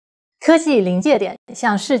科技临界点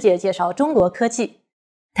向世界介绍中国科技。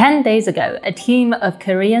10 days ago, a team of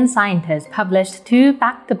Korean scientists published 2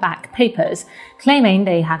 back-to-back papers claiming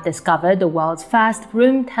they have discovered the world's first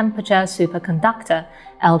room temperature superconductor,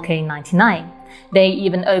 LK99. They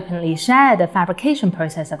even openly shared the fabrication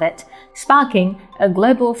process of it, sparking a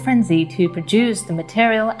global frenzy to produce the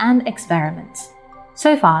material and experiments.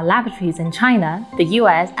 So far, laboratories in China, the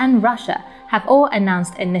US, and Russia have all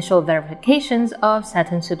announced initial verifications of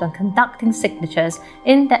certain superconducting signatures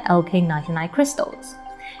in the LK99 crystals.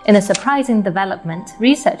 In a surprising development,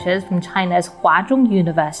 researchers from China's Huazhong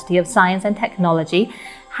University of Science and Technology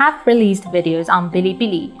have released videos on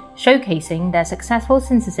Bilibili showcasing their successful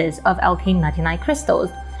synthesis of LK99 crystals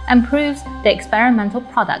and proves the experimental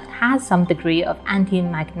product has some degree of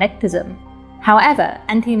anti-magnetism. However,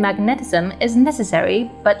 anti-magnetism is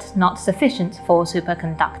necessary but not sufficient for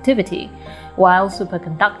superconductivity. While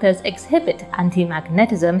superconductors exhibit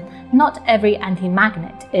anti-magnetism, not every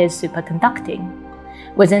anti-magnet is superconducting.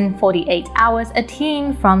 Within 48 hours, a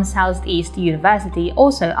team from Southeast University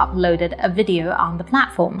also uploaded a video on the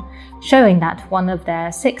platform, showing that one of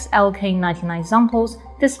their 6 LK99 samples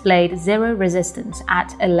displayed zero resistance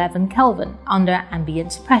at 11 Kelvin under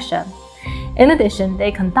ambient pressure. In addition,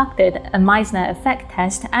 they conducted a Meissner effect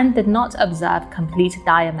test and did not observe complete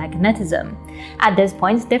diamagnetism. At this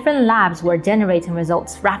point, different labs were generating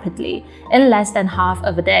results rapidly. In less than half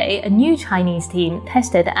of a day, a new Chinese team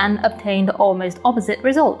tested and obtained almost opposite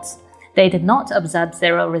results. They did not observe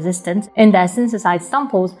zero resistance in their synthesized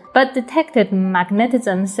samples, but detected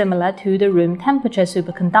magnetism similar to the room temperature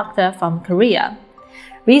superconductor from Korea.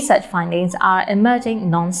 Research findings are emerging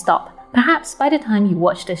non-stop. Perhaps by the time you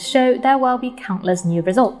watch this show, there will be countless new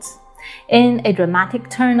results. In a dramatic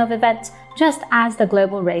turn of events, just as the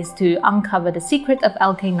global race to uncover the secret of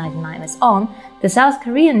LK99 is on, the South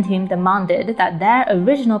Korean team demanded that their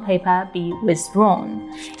original paper be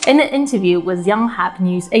withdrawn. In an interview with Yonhap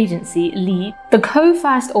news agency, Lee, the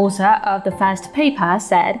co-first author of the first paper,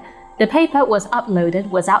 said, "The paper was uploaded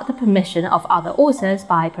without the permission of other authors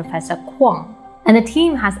by Professor Kwong, and the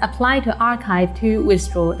team has applied to archive to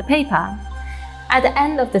withdraw the paper." At the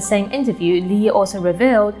end of the same interview, Lee also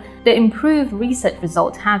revealed the improved research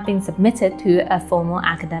results have been submitted to a formal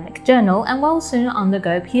academic journal and will soon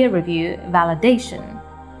undergo peer review validation.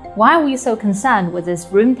 Why are we so concerned with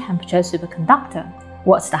this room temperature superconductor?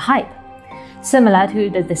 What's the hype? Similar to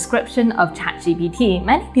the description of ChatGPT,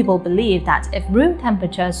 many people believe that if room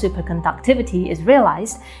temperature superconductivity is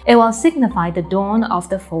realized, it will signify the dawn of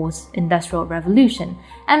the fourth industrial revolution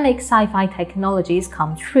and make sci-fi technologies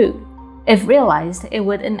come true. If realized, it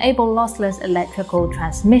would enable lossless electrical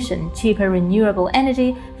transmission, cheaper renewable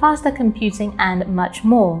energy, faster computing, and much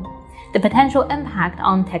more. The potential impact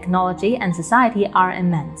on technology and society are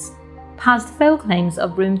immense. Past failed claims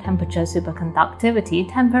of room temperature superconductivity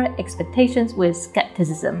temper expectations with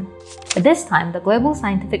skepticism. But this time, the global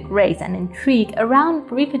scientific race and intrigue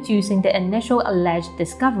around reproducing the initial alleged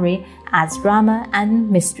discovery adds drama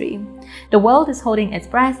and mystery. The world is holding its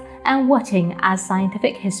breath and watching as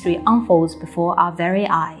scientific history unfolds before our very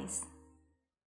eyes.